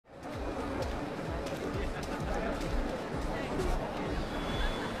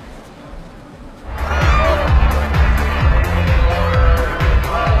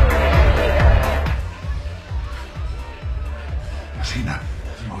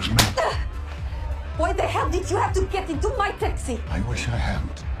those men. Why the hell did you have to get into my taxi? I wish I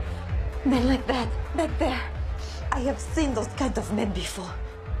hadn't. Men like that, back there. I have seen those kind of men before.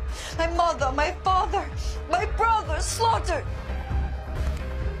 My mother, my father, my brother slaughtered.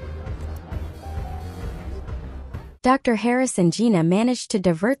 Dr. Harris and Gina managed to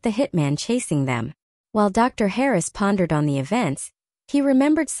divert the hitman chasing them. While Dr. Harris pondered on the events, he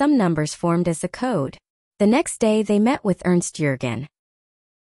remembered some numbers formed as a code. The next day they met with Ernst Jurgen.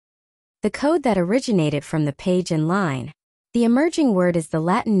 The code that originated from the page and line. The emerging word is the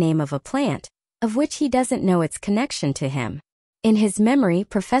Latin name of a plant, of which he doesn't know its connection to him. In his memory,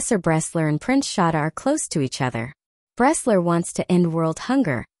 Professor Bressler and Prince Shada are close to each other. Bressler wants to end world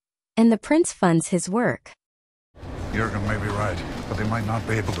hunger, and the prince funds his work. Jurgen may be right, but they might not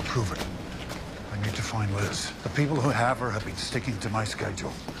be able to prove it. I need to find Liz. The people who have her have been sticking to my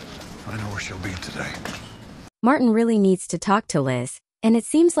schedule. I know where she'll be today. Martin really needs to talk to Liz, and it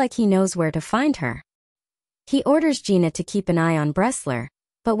seems like he knows where to find her. He orders Gina to keep an eye on Bressler,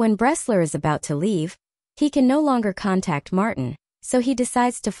 but when Bressler is about to leave, he can no longer contact Martin, so he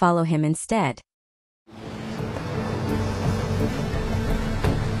decides to follow him instead.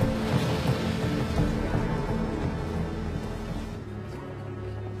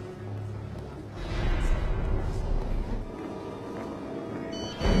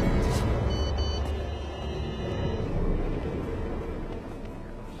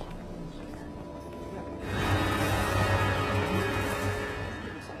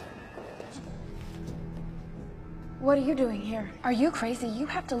 What are you doing here? Are you crazy? You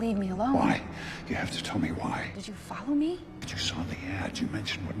have to leave me alone. Why? You have to tell me why. Did you follow me? You saw the ad you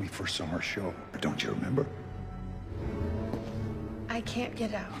mentioned when we first saw our show. Don't you remember? I can't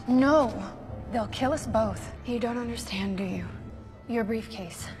get out. No! They'll kill us both. You don't understand, do you? Your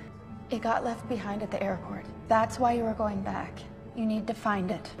briefcase. It got left behind at the airport. That's why you were going back. You need to find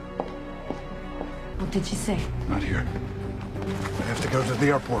it. What did she say? Not here. I have to go to the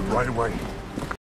airport right away.